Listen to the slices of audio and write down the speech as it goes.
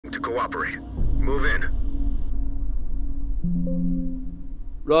to cooperate. Move in.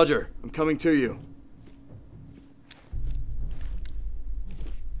 Roger, I'm coming to you.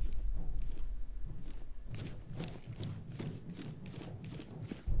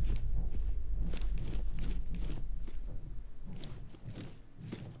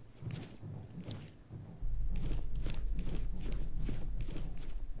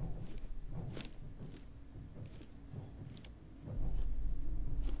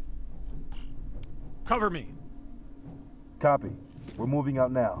 Cover me. Copy. We're moving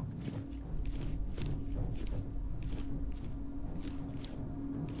out now.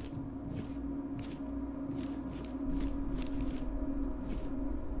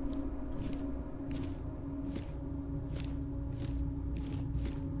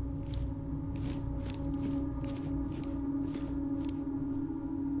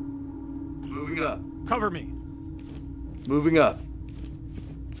 Moving up. Cover me. Moving up.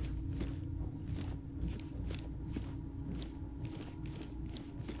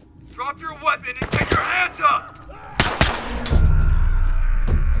 Drop your weapon and get your hands up!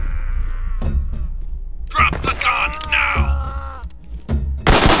 Drop the gun now!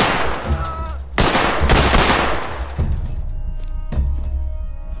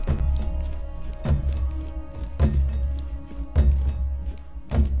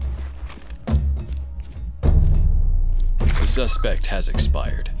 The suspect has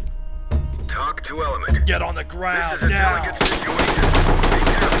expired. Talk to element. Get on the ground This is a now. delicate situation.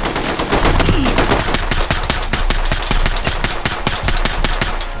 Be careful.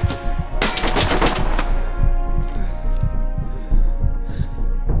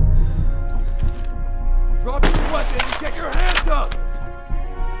 Drop your weapon and get your hands up!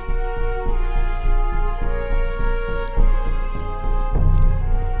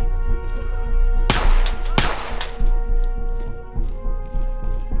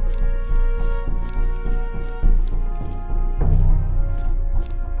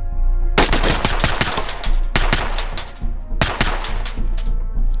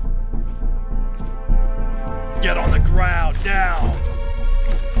 Get on the ground now.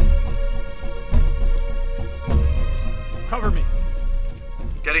 Cover me.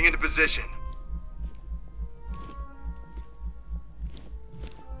 Getting into position.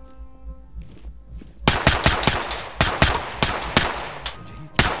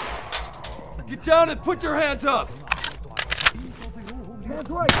 Get down and put your hands up! Hands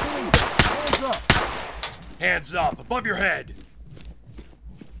right, please. Hands up. Hands up, above your head.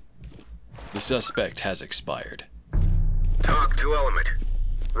 The suspect has expired. Talk to element.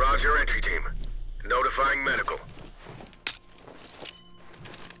 Roger, entry team. Notifying medical.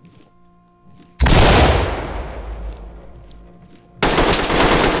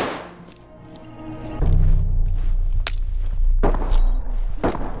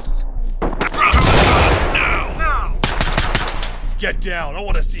 Now! Get down, I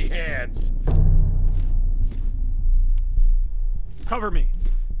want to see hands. Cover me.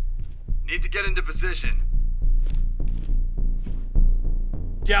 Need to get into position.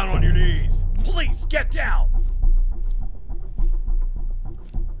 Down on your knees. Police, get down.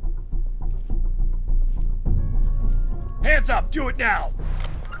 Hands up, do it now.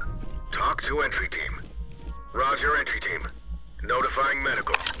 Talk to entry team. Roger, entry team. Notifying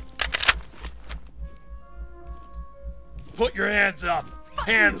medical. Put your hands up.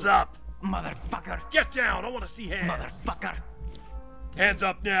 Hands up. Motherfucker! Get down, I want to see hands. Motherfucker! Hands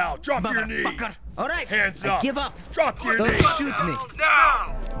up now. Drop your knees. Motherfucker! Alright, Hands I up. give up! Drop your Don't knees. shoot me!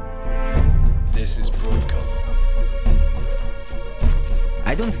 Now! This is protocol.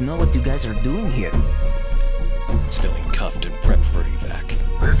 I don't know what you guys are doing here. Civilian cuffed and prepped for evac.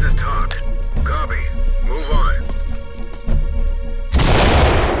 This is talk. Copy. Move on.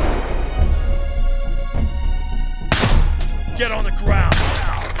 Get on the ground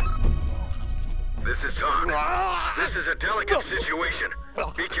now. This is talk. This is a delicate situation.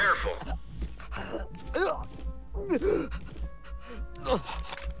 Be careful.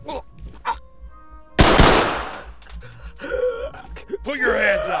 Put your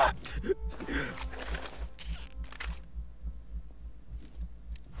hands up.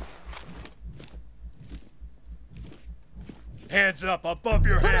 Hands up above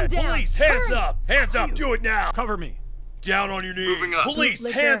your head. down. Police, hands Hurry. up. Hands up. Do it now. Cover me. Down on your knees. Moving up. Police,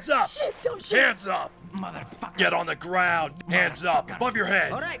 Liquor. hands up. Shit, don't shoot. Hands up. Motherfucker! Get on the ground. Hands up. Motherfucker. Above your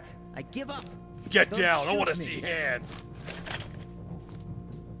head. Alright, I give up. Get Don't down. I shoot want to me. see hands.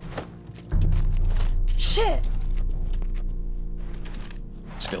 Shit!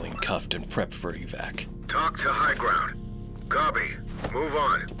 Civilian cuffed and prepped for evac. Talk to high ground. Copy. Move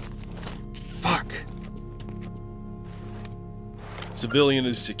on. Fuck. Civilian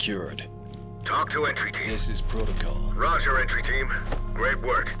is secured. Talk to entry team. This is protocol. Roger, entry team. Great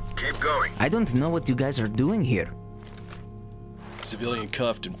work. Keep going. I don't know what you guys are doing here. Civilian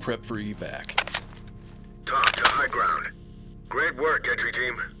cuffed and prepped for evac. Talk to high ground. Great work, entry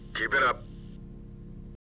team. Keep it up.